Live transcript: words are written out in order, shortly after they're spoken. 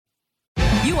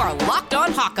You are Locked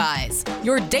On Hawkeyes,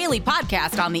 your daily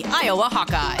podcast on the Iowa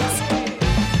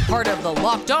Hawkeyes. Part of the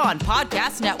Locked On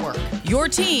Podcast Network, your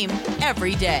team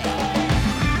every day.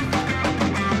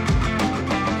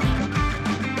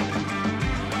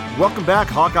 Welcome back,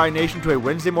 Hawkeye Nation, to a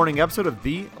Wednesday morning episode of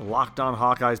the Locked On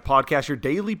Hawkeyes podcast, your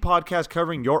daily podcast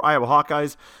covering your Iowa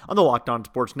Hawkeyes on the Locked On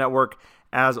Sports Network.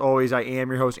 As always, I am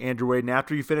your host, Andrew Wade, and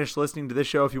after you finish listening to this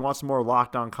show, if you want some more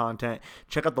Locked On content,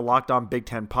 check out the Locked On Big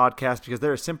Ten podcast, because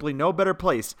there is simply no better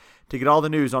place to get all the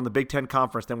news on the Big Ten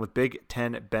Conference than with Big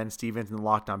Ten Ben Stevens and the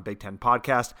Locked On Big Ten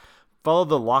podcast. Follow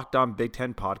the Locked On Big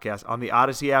Ten podcast on the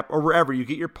Odyssey app or wherever you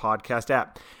get your podcast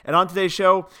app. And on today's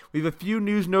show, we have a few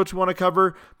news notes we want to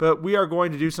cover, but we are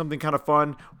going to do something kind of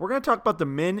fun. We're going to talk about the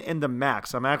Min and the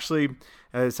Max. I'm actually,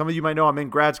 some of you might know, I'm in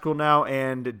grad school now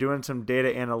and doing some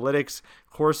data analytics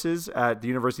courses at the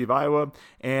University of Iowa,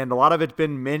 and a lot of it's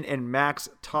been Min and Max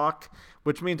talk,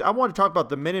 which means I want to talk about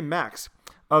the Min and Max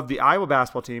of the Iowa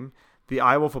basketball team, the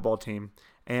Iowa football team,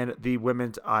 and the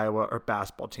women's Iowa or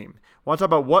basketball team. I want to talk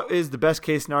about what is the best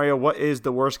case scenario, what is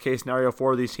the worst case scenario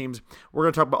for these teams. We're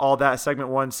going to talk about all that, segment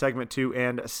 1, segment 2,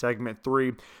 and segment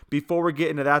 3. Before we get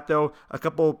into that, though, a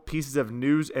couple pieces of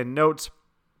news and notes.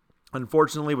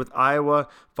 Unfortunately, with Iowa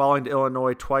falling to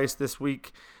Illinois twice this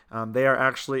week, they are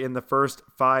actually in the first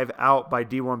 5 out by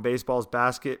D1 Baseball's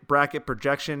bracket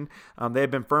projection. They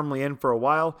have been firmly in for a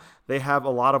while. They have a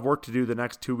lot of work to do the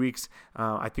next 2 weeks.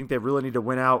 I think they really need to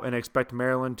win out and expect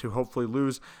Maryland to hopefully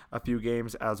lose a few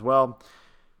games as well.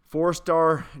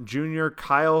 4-star junior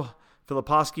Kyle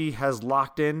Filipowski has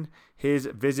locked in his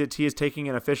visit. He is taking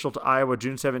an official to Iowa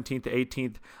June 17th to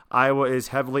 18th. Iowa is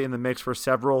heavily in the mix for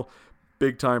several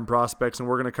big-time prospects, and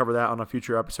we're going to cover that on a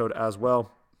future episode as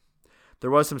well. There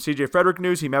was some C.J. Frederick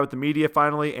news. He met with the media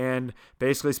finally and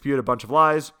basically spewed a bunch of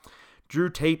lies.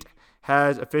 Drew Tate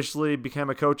has officially become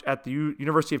a coach at the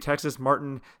University of Texas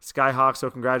Martin Skyhawks.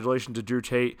 So congratulations to Drew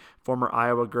Tate, former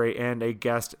Iowa great and a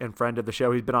guest and friend of the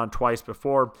show. He's been on twice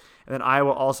before. And then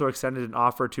Iowa also extended an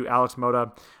offer to Alex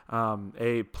Mota,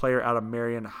 a player out of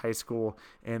Marion High School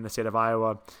in the state of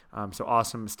Iowa. So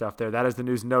awesome stuff there. That is the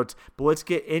news and notes. But let's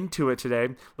get into it today.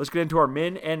 Let's get into our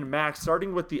Min and Max,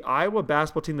 starting with the Iowa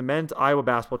basketball team, the men's Iowa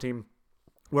basketball team.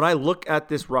 When I look at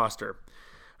this roster,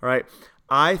 all right,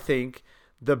 I think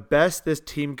the best this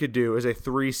team could do is a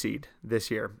 3 seed this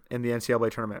year in the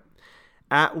NCAA tournament.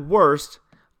 At worst,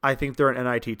 I think they're an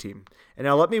NIT team. And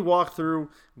now let me walk through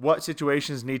what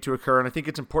situations need to occur. And I think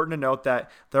it's important to note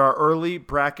that there are early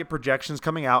bracket projections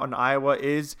coming out, and Iowa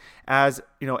is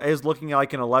looking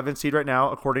like an 11 seed right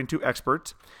now, according to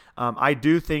experts. I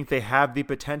do think they have the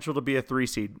potential to be a 3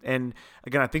 seed. And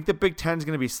again, I think the Big Ten is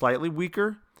going to be slightly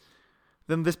weaker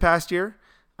than this past year.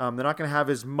 They're not going to have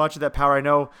as much of that power. I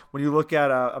know when you look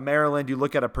at a Maryland, you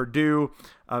look at a Purdue,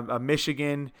 a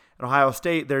Michigan, and Ohio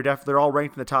State, they're all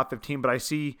ranked in the top 15, but I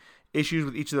see issues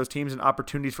with each of those teams and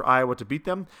opportunities for Iowa to beat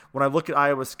them. When I look at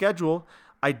Iowa's schedule,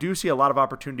 I do see a lot of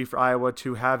opportunity for Iowa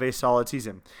to have a solid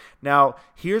season. Now,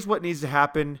 here's what needs to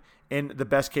happen in the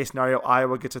best case scenario.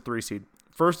 Iowa gets a 3 seed.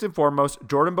 First and foremost,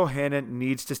 Jordan Bohannon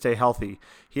needs to stay healthy.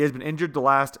 He has been injured the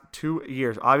last 2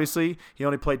 years. Obviously, he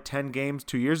only played 10 games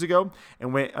 2 years ago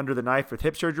and went under the knife with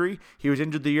hip surgery. He was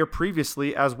injured the year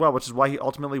previously as well, which is why he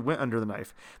ultimately went under the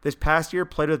knife. This past year,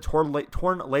 played with a torn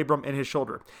labrum in his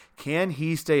shoulder. Can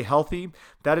he stay healthy?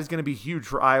 That is going to be huge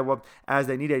for Iowa, as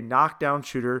they need a knockdown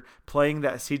shooter playing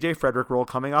that C.J. Frederick role,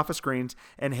 coming off of screens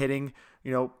and hitting,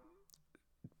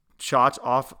 shots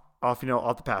off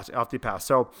the pass.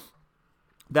 So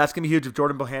that's going to be huge if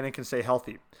Jordan Bohannon can stay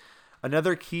healthy.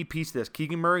 Another key piece of this,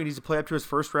 Keegan Murray needs to play up to his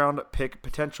first-round pick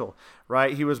potential,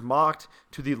 right? He was mocked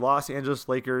to the Los Angeles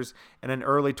Lakers in an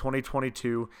early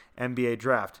 2022 NBA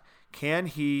draft. Can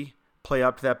he play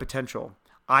up to that potential?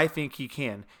 I think he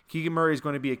can. Keegan Murray is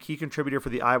going to be a key contributor for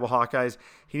the Iowa Hawkeyes.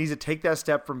 He needs to take that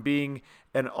step from being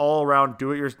an all-around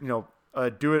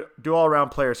all-around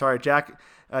player.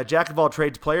 Jack of all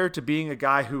trades player to being a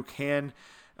guy who can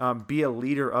be a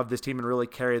leader of this team and really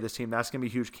carry this team. That's going to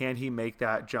be huge. Can he make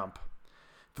that jump?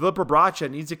 Filip Rebraca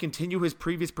needs to continue his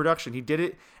previous production. He did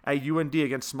it at UND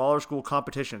against smaller school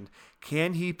competition.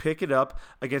 Can he pick it up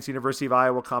against University of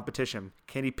Iowa competition?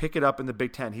 Can he pick it up in the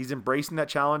Big Ten? He's embracing that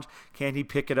challenge. Can he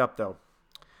pick it up, though?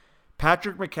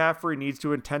 Patrick McCaffrey needs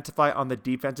to intensify on the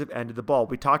defensive end of the ball.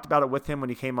 We talked about it with him when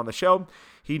he came on the show.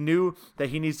 He knew that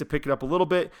he needs to pick it up a little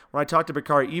bit. When I talked to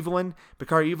Bakari Evelyn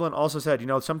also said,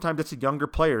 sometimes it's a younger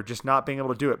player just not being able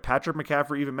to do it. Patrick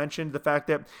McCaffrey even mentioned the fact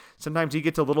that sometimes he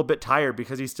gets a little bit tired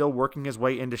because he's still working his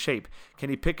way into shape.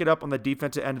 Can he pick it up on the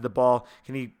defensive end of the ball?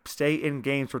 Can he stay in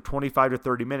games for 25 to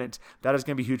 30 minutes? That is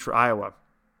going to be huge for Iowa.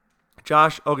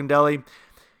 Josh Ogundelli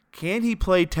Can he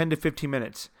play 10 to 15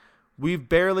 minutes? We've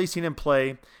barely seen him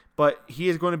play, but he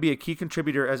is going to be a key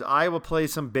contributor as Iowa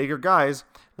plays some bigger guys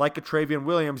like a Travion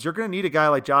Williams. You're going to need a guy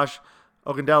like Josh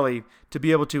Ogundele to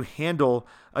be able to handle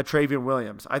a Travion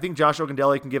Williams. I think Josh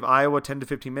Ogundele can give Iowa 10 to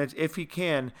 15 minutes. If he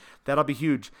can, that'll be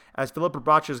huge, as Filip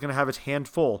Rebraca is going to have his hand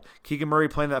full. Keegan Murray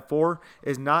playing that 4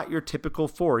 is not your typical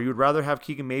 4. You would rather have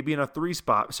Keegan maybe in a 3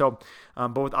 spot. So,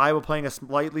 but with Iowa playing a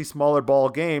slightly smaller ball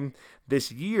game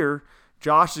this year,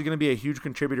 Josh is going to be a huge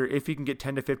contributor if he can get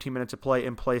 10 to 15 minutes of play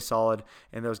and play solid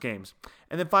in those games.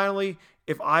 And then finally,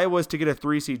 if Iowa is to get a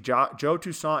 3 seed, Joe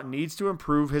Toussaint needs to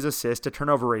improve his assist to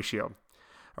turnover ratio.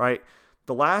 All right,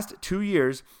 the last 2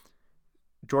 years,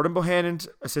 Jordan Bohannon's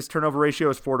assist turnover ratio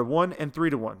is 4-1 and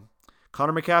 3-1.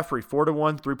 Connor McCaffrey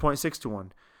 4-1,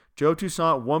 3.6-1. Joe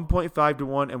Toussaint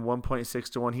 1.5-1 and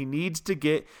 1.6-1. He needs to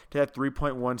get to that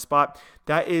 3.1 spot.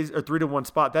 That is a 3-1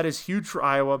 spot. That is huge for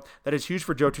Iowa. That is huge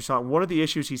for Joe Toussaint. One of the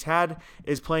issues he's had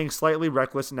is playing slightly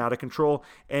reckless and out of control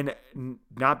and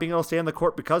not being able to stay on the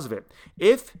court because of it.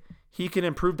 If he can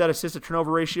improve that assist to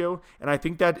turnover ratio, and I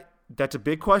think that's a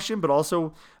big question, but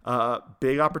also a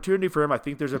big opportunity for him. I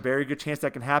think there's a very good chance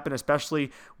that can happen,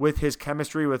 especially with his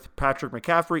chemistry with Patrick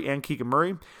McCaffrey and Keegan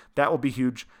Murray. That will be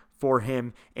huge for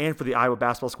him and for the Iowa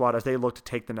basketball squad as they look to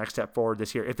take the next step forward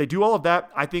this year. If they do all of that,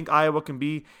 I think Iowa can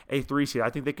be a 3 seed. I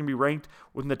think they can be ranked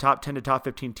within the top 10 to top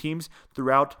 15 teams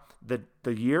throughout the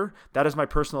year. That is my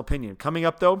personal opinion. Coming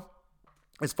up, though,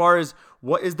 as far as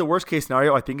what is the worst case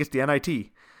scenario, I think it's the NIT.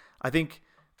 I think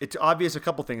it's obvious a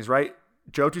couple things, right?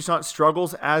 Joe Toussaint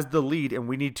struggles as the lead, and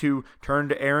we need to turn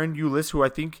to Aaron Ulis, who I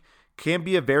think can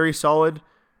be a very solid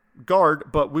guard,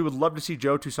 but we would love to see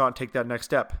Joe Toussaint take that next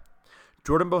step.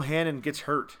 Jordan Bohannon gets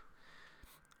hurt,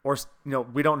 or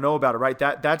we don't know about it, right?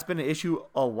 That's been an issue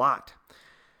a lot.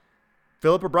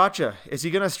 Filip Rebraca, is he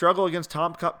going to struggle against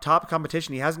top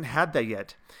competition? He hasn't had that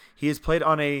yet. He has played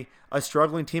on a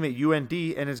struggling team at UND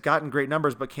and has gotten great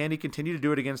numbers, but can he continue to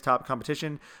do it against top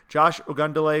competition? Josh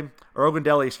Ogundele,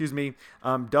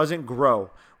 doesn't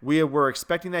grow. We were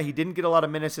expecting that. He didn't get a lot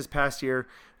of minutes this past year.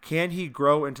 Can he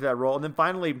grow into that role? And then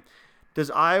finally, does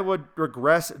Iowa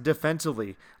regress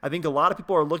defensively? I think a lot of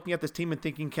people are looking at this team and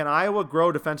thinking, can Iowa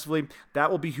grow defensively? That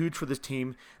will be huge for this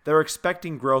team. They're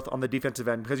expecting growth on the defensive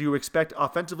end because you expect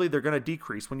offensively they're going to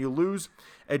decrease. When you lose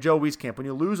a Joe Wieskamp, when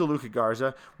you lose a Luka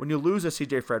Garza, when you lose a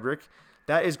CJ Frederick,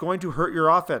 that is going to hurt your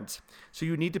offense. So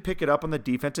you need to pick it up on the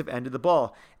defensive end of the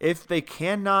ball. If they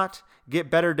cannot get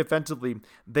better defensively,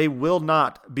 they will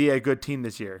not be a good team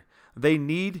this year. They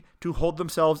need to hold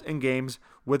themselves in games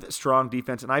with strong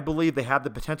defense, and I believe they have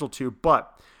the potential to,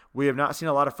 but we have not seen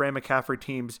a lot of Fran McCaffrey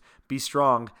teams be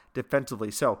strong defensively.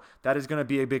 So that is going to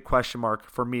be a big question mark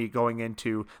for me going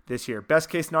into this year. Best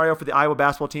case scenario for the Iowa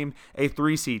basketball team, a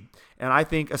 3 seed, and I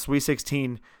think a Sweet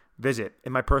 16 visit,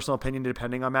 in my personal opinion,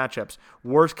 depending on matchups.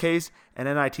 Worst case, an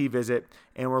NIT visit,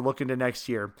 and we're looking to next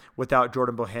year without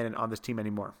Jordan Bohannon on this team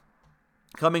anymore.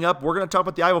 Coming up, we're going to talk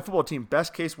about the Iowa football team.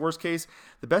 Best case, worst case.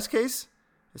 The best case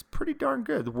is pretty darn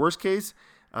good. The worst case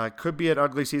could be an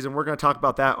ugly season. We're going to talk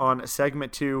about that on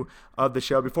segment 2 of the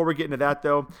show. Before we get into that,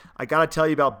 though, I got to tell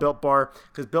you about Built Bar,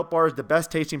 because Built Bar is the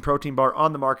best tasting protein bar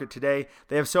on the market today.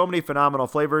 They have so many phenomenal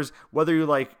flavors, whether you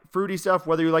like fruity stuff,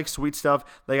 whether you like sweet stuff.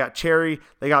 They got cherry,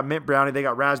 they got mint brownie, they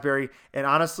got raspberry, and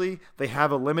honestly, they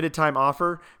have a limited time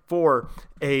offer for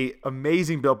a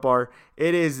amazing Built Bar.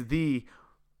 It is the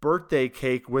birthday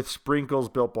cake with sprinkles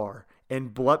Built Bar.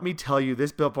 And let me tell you,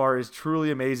 this Built Bar is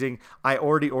truly amazing. I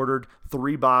already ordered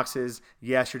 3 boxes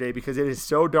yesterday because it is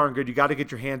so darn good. You got to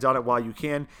get your hands on it while you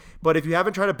can. But if you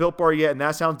haven't tried a Built Bar yet and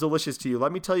that sounds delicious to you,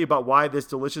 let me tell you about why this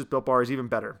delicious Built Bar is even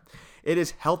better. It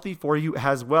is healthy for you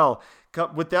as well.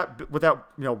 With that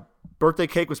birthday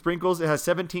cake with sprinkles, it has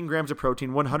 17 grams of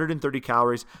protein, 130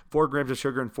 calories, 4 grams of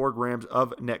sugar, and 4 grams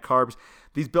of net carbs.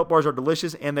 These Built Bars are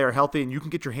delicious and they are healthy, and you can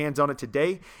get your hands on it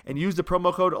today and use the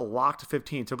promo code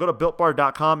LOCKED15. So go to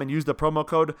BuiltBar.com and use the promo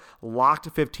code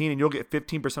LOCKED15 and you'll get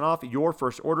 15% off your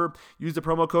first order. Use the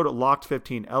promo code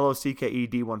LOCKED15,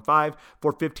 LOCKED15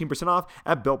 for 15% off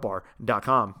at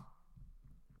BuiltBar.com.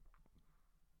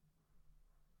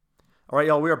 All right,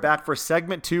 y'all, we are back for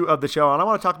segment 2 of the show, and I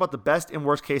want to talk about the best and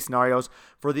worst case scenarios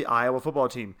for the Iowa football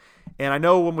team. And I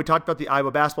know when we talked about the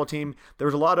Iowa basketball team, there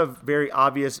was a lot of very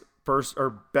obvious first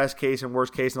or best case and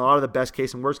worst case, and a lot of the best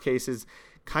case and worst cases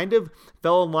kind of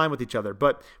fell in line with each other.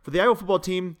 But for the Iowa football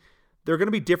team, they're going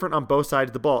to be different on both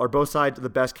sides of the ball, or both sides of the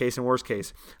best case and worst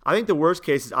case. I think the worst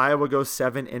case is Iowa goes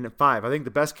 7-5. I think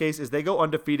the best case is they go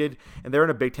undefeated and they're in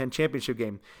a Big Ten championship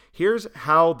game. Here's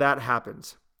how that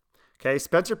happens. Okay,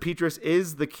 Spencer Petras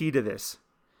is the key to this.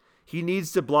 He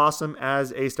needs to blossom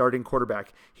as a starting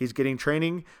quarterback. He's getting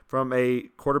training from a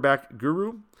quarterback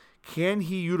guru. Can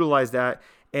he utilize that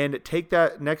and take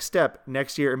that next step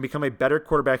next year and become a better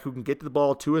quarterback who can get the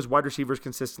ball to his wide receivers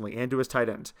consistently and to his tight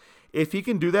ends? If he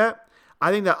can do that,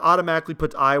 I think that automatically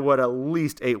puts Iowa at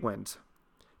least 8 wins,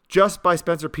 just by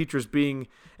Spencer Petras being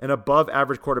an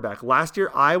above-average quarterback. Last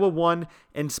year, Iowa won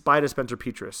in spite of Spencer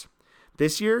Petras.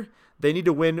 This year, they need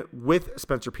to win with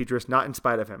Spencer Petras, not in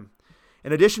spite of him.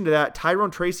 In addition to that,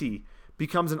 Tyrone Tracy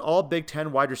becomes an all Big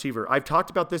Ten wide receiver. I've talked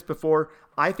about this before.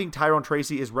 I think Tyrone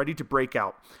Tracy is ready to break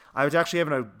out. I was actually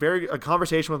having a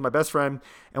conversation with my best friend,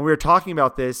 and we were talking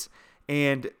about this,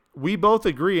 and we both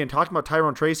agree in talking about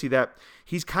Tyrone Tracy that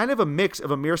he's kind of a mix of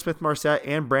Ihmir Smith-Marsette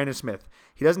and Brandon Smith.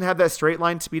 He doesn't have that straight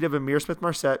line speed of Ihmir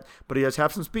Smith-Marsette, but he does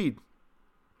have some speed.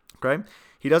 Okay?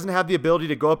 He doesn't have the ability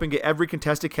to go up and get every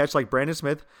contested catch like Brandon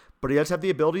Smith, but he does have the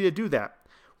ability to do that.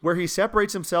 Where he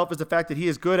separates himself is the fact that he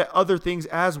is good at other things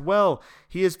as well.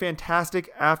 He is fantastic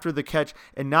after the catch,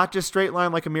 and not just straight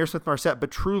line like Ihmir Smith-Marsette,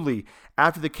 but truly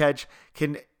after the catch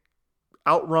can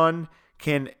outrun,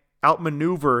 can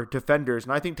outmaneuver defenders.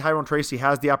 And I think Tyrone Tracy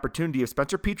has the opportunity, if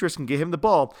Spencer Petras can get him the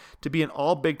ball, to be an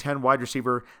all Big Ten wide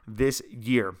receiver this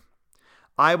year.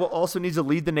 Iowa also needs to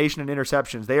lead the nation in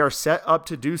interceptions. They are set up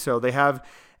to do so. They have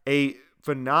a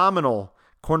phenomenal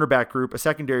cornerback group, a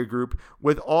secondary group,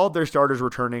 with all their starters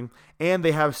returning, and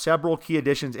they have several key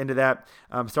additions into that,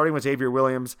 starting with Xavier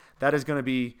Williams. That is going to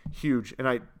be huge, and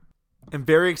I am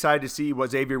very excited to see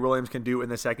what Xavier Williams can do in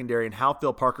the secondary and how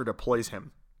Phil Parker deploys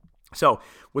him. So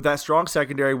with that strong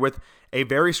secondary, with a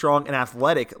very strong and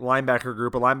athletic linebacker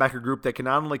group, a linebacker group that can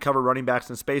not only cover running backs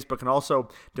in space, but can also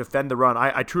defend the run,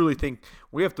 I truly think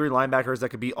we have 3 linebackers that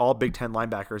could be all Big Ten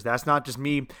linebackers. That's not just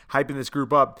me hyping this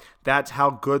group up. That's how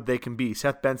good they can be.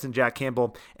 Seth Benson, Jack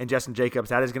Campbell, and Justin Jacobs.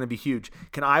 That is going to be huge.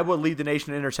 Can Iowa lead the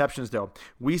nation in interceptions, though?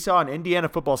 We saw an Indiana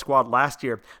football squad last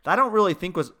year that I don't really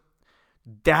think was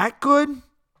that good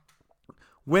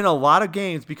win a lot of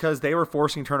games because they were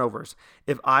forcing turnovers.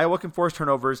 If Iowa can force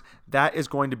turnovers, that is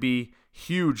going to be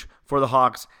huge for the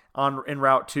Hawks en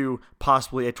route to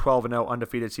possibly a 12-0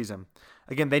 undefeated season.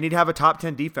 Again, they need to have a top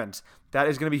 10 defense. That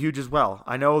is going to be huge as well.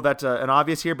 I know that's an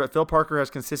obvious here, but Phil Parker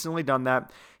has consistently done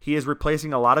that. He is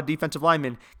replacing a lot of defensive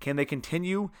linemen. Can they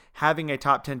continue having a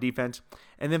top 10 defense?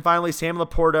 And then finally, Sam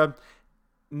Laporta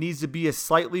needs to be a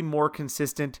slightly more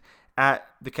consistent at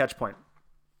the catch point.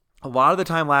 A lot of the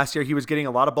time last year, he was getting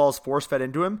a lot of balls force-fed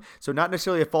into him, so not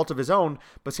necessarily a fault of his own,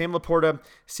 but Sam Laporta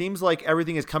seems like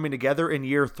everything is coming together in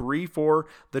year 3 for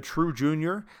the true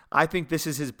junior. I think this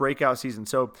is his breakout season.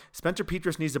 So Spencer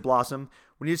Petras needs to blossom.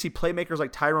 We need to see playmakers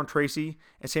like Tyrone Tracy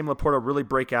and Sam Laporta really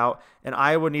break out, and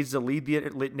Iowa needs to lead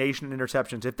the nation in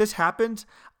interceptions. If this happens,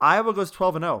 Iowa goes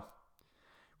 12-0.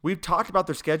 We've talked about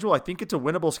their schedule. I think it's a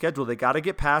winnable schedule. They got to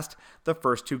get past the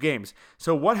first 2 games.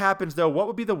 So what happens, though? What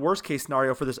would be the worst-case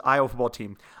scenario for this Iowa football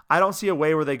team? I don't see a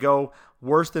way where they go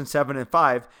worse than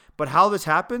 7-5, but how this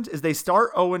happens is they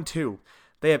start 0-2.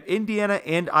 They have Indiana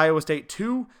and Iowa State,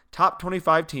 2 top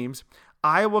 25 teams.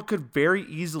 Iowa could very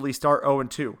easily start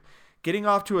 0-2. Getting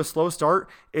off to a slow start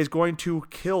is going to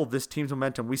kill this team's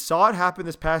momentum. We saw it happen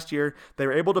this past year. They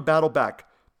were able to battle back.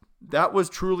 That was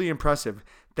truly impressive.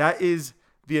 That is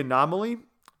the anomaly,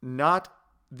 not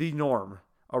the norm.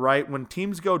 All right. When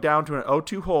teams go down to an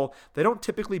 0-2 hole, they don't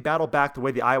typically battle back the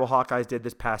way the Iowa Hawkeyes did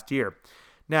this past year.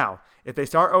 Now, if they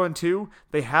start 0-2,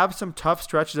 they have some tough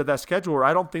stretches of that schedule where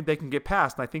I don't think they can get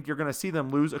past, and I think you're going to see them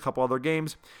lose a couple other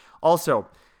games. Also,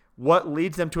 what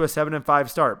leads them to a 7-5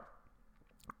 start?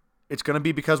 It's going to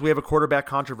be because we have a quarterback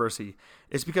controversy.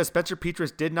 It's because Spencer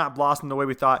Petras did not blossom the way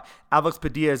we thought. Alex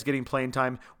Padilla is getting playing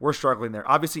time. We're struggling there.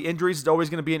 Obviously, injuries is always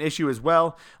going to be an issue as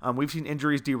well. We've seen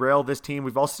injuries derail this team.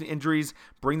 We've also seen injuries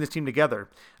bring this team together.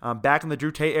 Back in the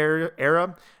Drew Tate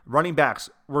era, running backs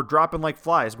were dropping like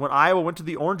flies. When Iowa went to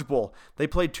the Orange Bowl, they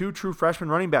played 2 true freshman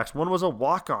running backs. One was a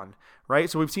walk-on, right?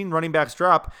 So we've seen running backs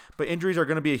drop, but injuries are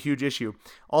going to be a huge issue.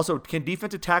 Also, can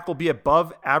defensive tackle be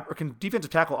above average? Can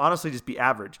defensive tackle honestly just be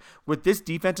average? With this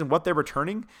defense and what they're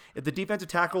returning, if the defensive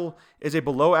tackle is a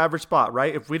below average spot,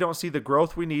 right? If we don't see the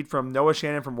growth we need from Noah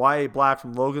Shannon, from Y.A. Black,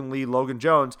 from Logan Lee, Logan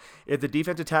Jones, if the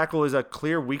defensive tackle is a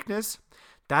clear weakness,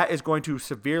 that is going to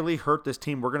severely hurt this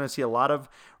team. We're going to see a lot of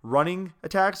running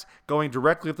attacks going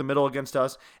directly up the middle against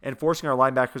us and forcing our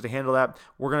linebackers to handle that.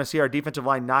 We're going to see our defensive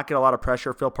line not get a lot of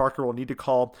pressure. Phil Parker will need to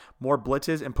call more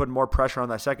blitzes and put more pressure on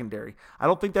that secondary. I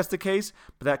don't think that's the case,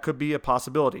 but that could be a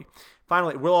possibility.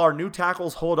 Finally, will our new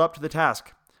tackles hold up to the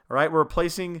task? All right, we're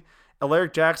replacing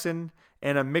Alaric Jackson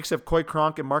and a mix of Coy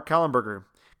Cronk and Mark Kallenberger.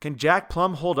 Can Jack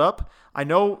Plum hold up? I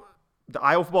know the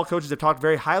Iowa football coaches have talked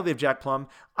very highly of Jack Plum.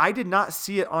 I did not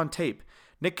see it on tape.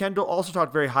 Nick Kendall also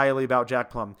talked very highly about Jack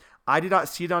Plum. I did not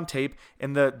see it on tape,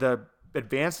 and the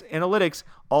advanced analytics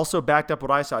also backed up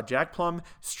what I saw. Jack Plum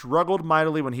struggled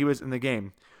mightily when he was in the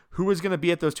game. Who is going to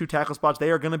be at those 2 tackle spots?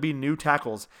 They are going to be new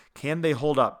tackles. Can they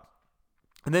hold up?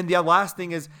 And then the last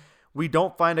thing is we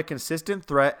don't find a consistent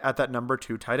threat at that number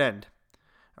 2 tight end.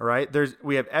 All right,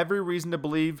 we have every reason to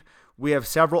believe we have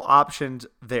several options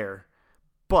there.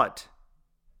 But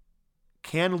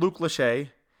can Luke Lachey,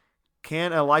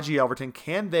 can Elijah Yelverton,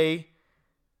 can they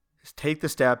take the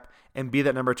step and be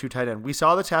that number 2 tight end? We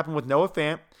saw this happen with Noah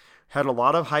Fant, had a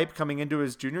lot of hype coming into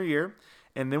his junior year,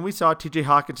 and then we saw TJ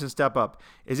Hawkinson step up.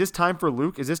 Is this time for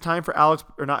Luke? Is this time for Elijah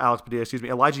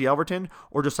Yelverton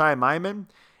or Josiah Myman?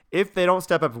 If they don't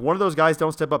step up, if one of those guys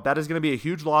don't step up, that is going to be a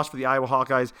huge loss for the Iowa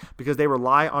Hawkeyes because they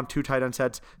rely on 2 tight end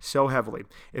sets so heavily.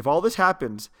 If all this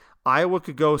happens, Iowa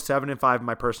could go 7-5 in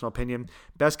my personal opinion.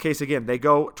 Best case, again, they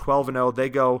go 12-0. They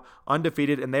go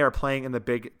undefeated, and they are playing in the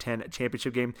Big Ten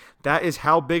championship game. That is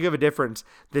how big of a difference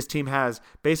this team has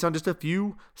based on just a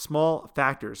few small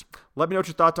factors. Let me know what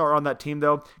your thoughts are on that team,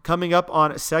 though. Coming up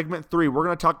on segment 3, we're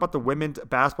going to talk about the women's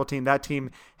basketball team. That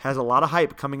team has a lot of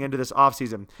hype coming into this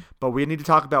offseason, but we need to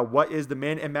talk about what is the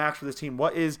min and max for this team.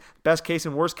 What is best case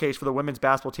and worst case for the women's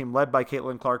basketball team led by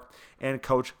Caitlin Clark and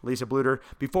Coach Lisa Bluder.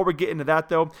 Before we get into that,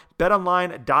 though,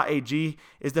 BetOnline.ag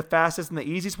is the fastest and the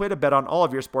easiest way to bet on all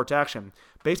of your sports action.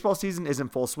 Baseball season is in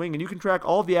full swing, and you can track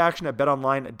all of the action at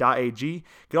BetOnline.ag.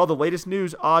 Get all the latest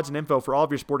news, odds, and info for all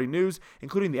of your sporting news,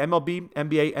 including the MLB,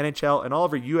 NBA, NHL, and all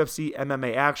of your UFC,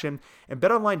 MMA action. And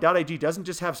BetOnline.ag doesn't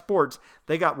just have sports.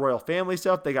 They got royal family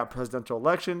stuff. They got presidential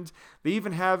elections. They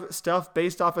even have stuff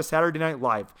based off of Saturday Night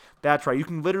Live. That's right. You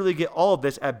can literally get all of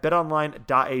this at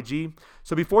BetOnline.ag.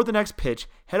 So before the next pitch,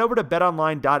 head over to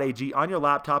BetOnline.ag on your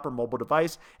laptop or mobile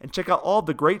device and check out all of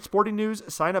the great sporting news,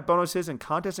 sign-up bonuses, and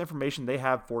contest information they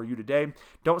have for you today.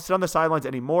 Don't sit on the sidelines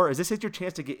anymore, as this is your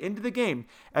chance to get into the game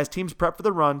as teams prep for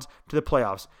the runs to the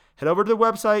playoffs. Head over to the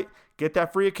website, get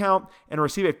that free account, and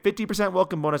receive a 50%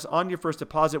 welcome bonus on your first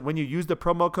deposit when you use the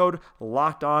promo code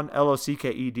LOCKEDON,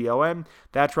 LOCKEDON.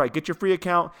 That's right, get your free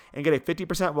account and get a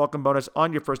 50% welcome bonus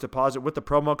on your first deposit with the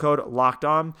promo code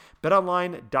LOCKEDON.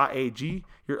 BetOnline.ag,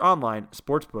 your online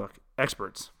sportsbook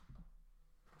experts.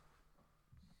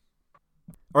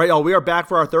 All right, y'all, we are back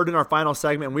for our third and our final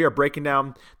segment, and we are breaking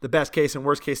down the best case and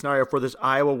worst case scenario for this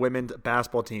Iowa women's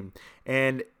basketball team.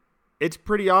 And it's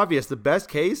pretty obvious. The best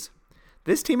case,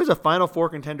 this team is a Final Four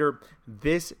contender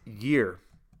this year.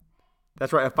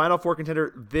 That's right, a Final Four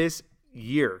contender this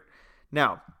year.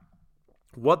 Now,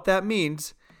 what that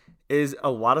means is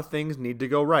a lot of things need to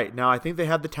go right. Now, I think they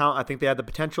have the talent. I think they have the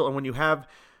potential. And when you have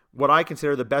what I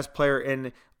consider the best player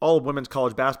in all of women's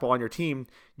college basketball on your team,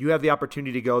 you have the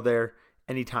opportunity to go there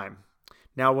anytime.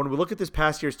 Now, when we look at this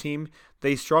past year's team,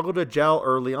 they struggled to gel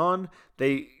early on.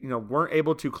 They, weren't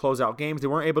able to close out games. They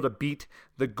weren't able to beat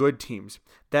the good teams.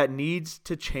 That needs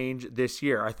to change this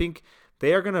year. I think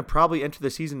they are going to probably enter the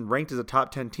season ranked as a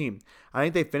top 10 team. I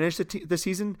think they finish the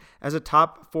season as a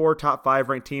top 4, top 5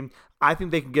 ranked team. I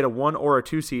think they can get a 1 or a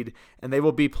 2 seed, and they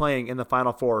will be playing in the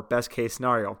Final Four, best case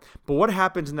scenario. But what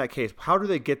happens in that case? How do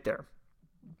they get there?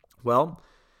 Well,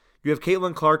 you have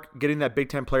Caitlin Clark getting that Big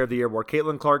Ten Player of the Year award.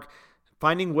 Caitlin Clark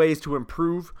finding ways to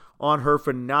improve on her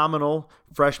phenomenal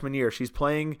freshman year. She's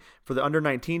playing for the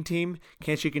under-19 team.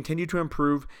 Can she continue to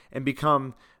improve and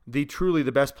become truly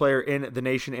the best player in the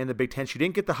nation and the Big Ten? She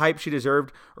didn't get the hype she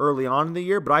deserved early on in the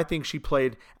year, but I think she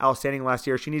played outstanding last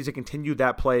year. She needs to continue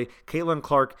that play. Caitlin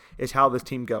Clark is how this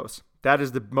team goes. That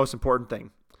is the most important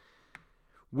thing.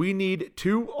 We need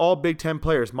 2 all-Big Ten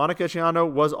players. Monica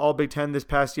Ciano was all-Big Ten this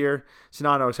past year. And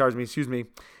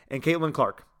Caitlin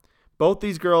Clark. Both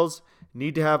these girls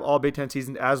need to have all-Big Ten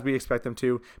seasons as we expect them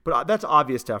to. But that's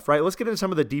obvious stuff, right? Let's get into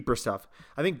some of the deeper stuff.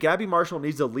 I think Gabby Marshall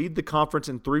needs to lead the conference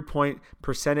in three-point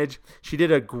percentage. She did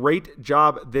a great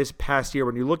job this past year.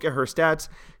 When you look at her stats,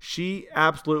 she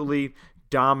absolutely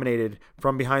dominated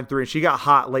from behind three, and she got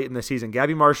hot late in the season.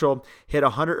 Gabby Marshall hit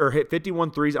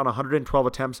 51 threes on 112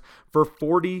 attempts for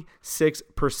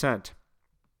 46%.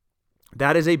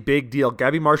 That is a big deal.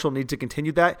 Gabby Marshall needs to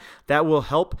continue that. That will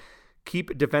help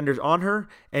keep defenders on her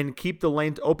and keep the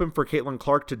lanes open for Caitlin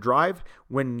Clark to drive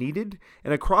when needed.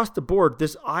 And across the board,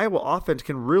 this Iowa offense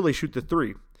can really shoot the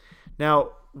three.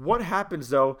 Now, what happens,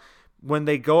 though, when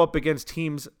they go up against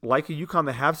teams like a UConn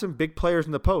that have some big players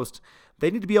in the post? They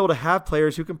need to be able to have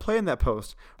players who can play in that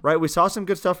post, right? We saw some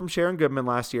good stuff from Sharon Goodman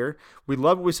last year. We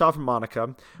love what we saw from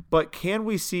Monica, but can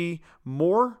we see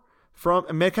more from,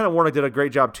 and McKenna Warnock did a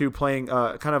great job too, playing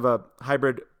kind of a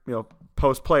hybrid,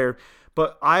 post player,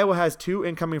 but Iowa has 2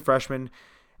 incoming freshmen,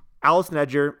 Allison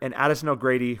Edger and Addison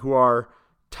O'Grady, who are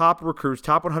top recruits,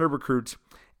 top 100 recruits,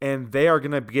 and they are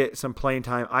going to get some playing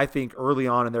time, I think, early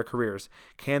on in their careers.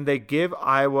 Can they give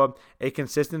Iowa a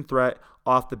consistent threat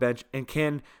off the bench? And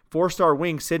can four-star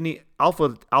wing Sydney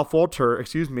Alfolter,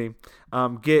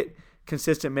 get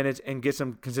consistent minutes and get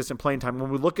some consistent playing time?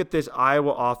 When we look at this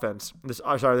Iowa offense, this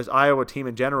Iowa team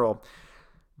in general,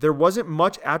 there wasn't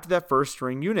much after that first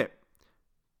string unit.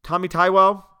 Tommy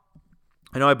Tywell,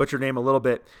 I know I butchered her name a little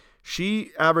bit.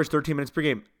 She averaged 13 minutes per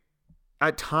game.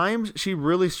 At times, she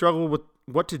really struggled with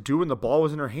what to do when the ball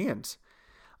was in her hands.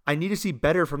 I need to see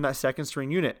better from that second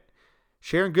string unit.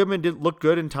 Sharon Goodman didn't look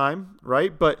good in time,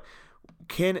 right? But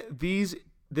can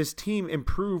this team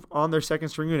improve on their second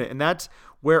string unit? And that's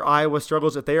where Iowa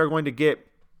struggles if they're going to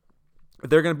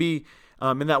be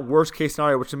in that worst case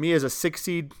scenario, which to me is a 6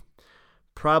 seed,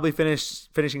 probably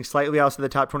finishing slightly outside the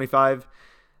top 25.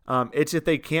 It's if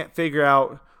they can't figure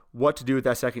out what to do with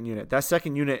that second unit. That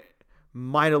second unit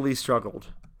mightily struggled,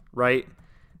 right?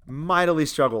 Mightily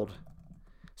struggled.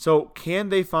 So can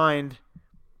they find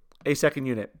a second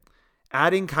unit?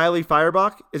 Adding Kylie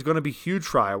Feuerbach is going to be huge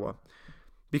for Iowa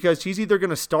because she's either going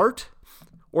to start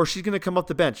or she's going to come off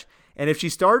the bench. And if she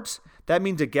starts, that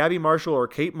means that Gabby Marshall or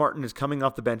Kate Martin is coming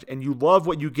off the bench. And you love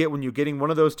what you get when you're getting one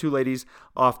of those two ladies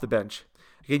off the bench.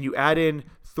 Again, you add in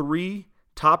 3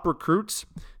 top recruits.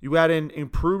 You add in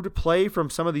improved play from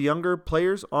some of the younger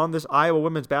players on this Iowa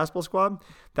women's basketball squad.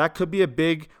 That could be a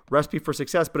big recipe for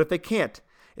success. But if they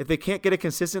can't get a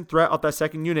consistent threat off that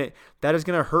second unit, that is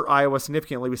going to hurt Iowa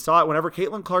significantly. We saw it whenever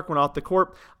Caitlin Clark went off the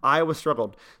court, Iowa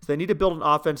struggled. So they need to build an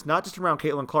offense not just around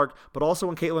Caitlin Clark, but also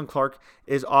when Caitlin Clark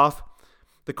is off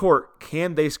the court,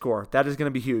 can they score? That is going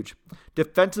to be huge.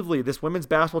 Defensively, this women's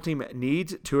basketball team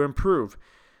needs to improve.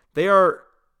 They are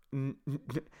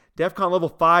DEFCON level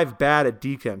 5 bad at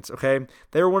defense, okay?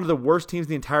 They're one of the worst teams in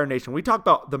the entire nation. We talk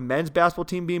about the men's basketball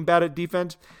team being bad at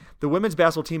defense. The women's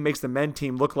basketball team makes the men's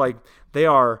team look like they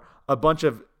are a bunch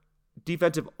of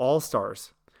defensive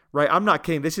all-stars, right? I'm not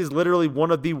kidding. This is literally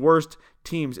one of the worst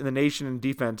teams in the nation in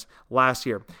defense last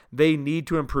year. They need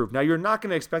to improve. Now, you're not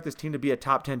going to expect this team to be a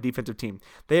top 10 defensive team.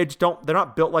 They're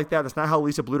not built like that. That's not how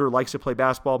Lisa Bluter likes to play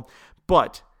basketball,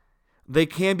 but they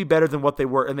can be better than what they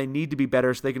were, and they need to be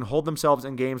better so they can hold themselves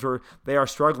in games where they are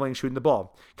struggling shooting the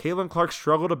ball. Caitlin Clark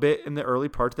struggled a bit in the early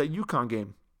parts of that UConn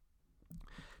game.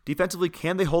 Defensively,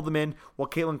 can they hold them in while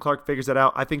Caitlin Clark figures that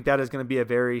out? I think that is going to be a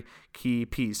very key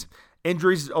piece.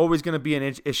 Injuries is always going to be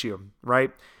an issue,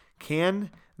 right?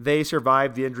 Can they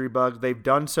survive the injury bug? They've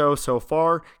done so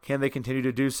far. Can they continue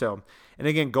to do so? And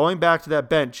again, going back to that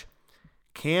bench,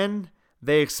 can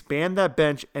they expand that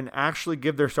bench and actually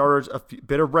give their starters a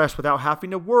bit of rest without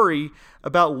having to worry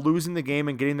about losing the game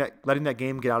and letting that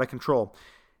game get out of control?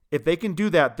 If they can do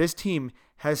that, this team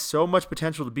has so much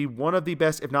potential to be one of the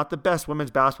best, if not the best, women's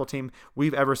basketball team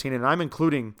we've ever seen. And I'm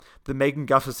including the Megan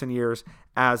Gustafson years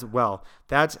as well.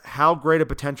 That's how great a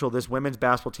potential this women's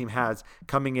basketball team has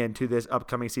coming into this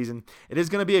upcoming season. It is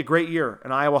going to be a great year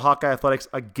in Iowa Hawkeye athletics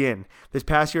again. This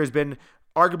past year has been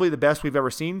arguably the best we've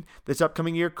ever seen. This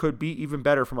upcoming year could be even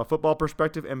better from a football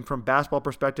perspective and from basketball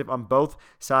perspective on both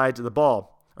sides of the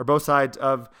ball. Or both sides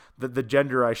of the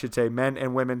gender, I should say, men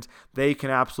and women's. They can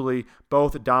absolutely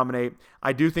both dominate.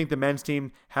 I do think the men's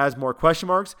team has more question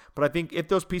marks, but I think if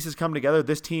those pieces come together,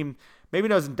 this team maybe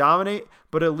doesn't dominate,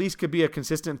 but at least could be a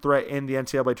consistent threat in the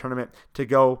NCAA tournament to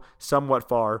go somewhat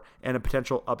far and a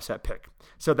potential upset pick.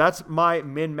 So that's my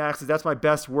min-maxes. That's my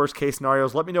best, worst-case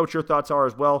scenarios. Let me know what your thoughts are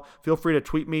as well. Feel free to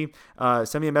tweet me,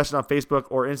 send me a message on Facebook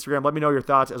or Instagram. Let me know your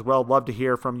thoughts as well. Love to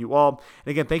hear from you all.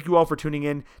 And again, thank you all for tuning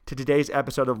in to today's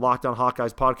episode of Locked On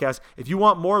Hawkeyes podcast. If you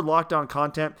want more Locked On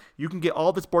content, you can get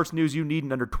all the sports news you need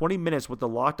in under 20 minutes with the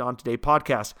Locked On Today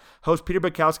podcast. Host Peter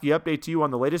Bukowski updates you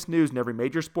on the latest news in every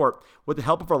major sport with the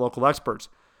help of our local experts.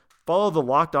 Follow the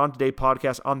Locked On Today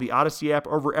podcast on the Odyssey app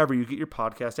or wherever you get your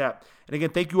podcast app. And again,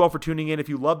 thank you all for tuning in. If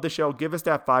you love the show, give us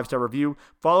that 5-star review.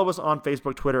 Follow us on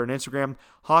Facebook, Twitter, and Instagram.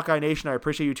 Hawkeye Nation, I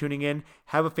appreciate you tuning in.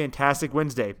 Have a fantastic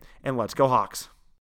Wednesday, and let's go Hawks.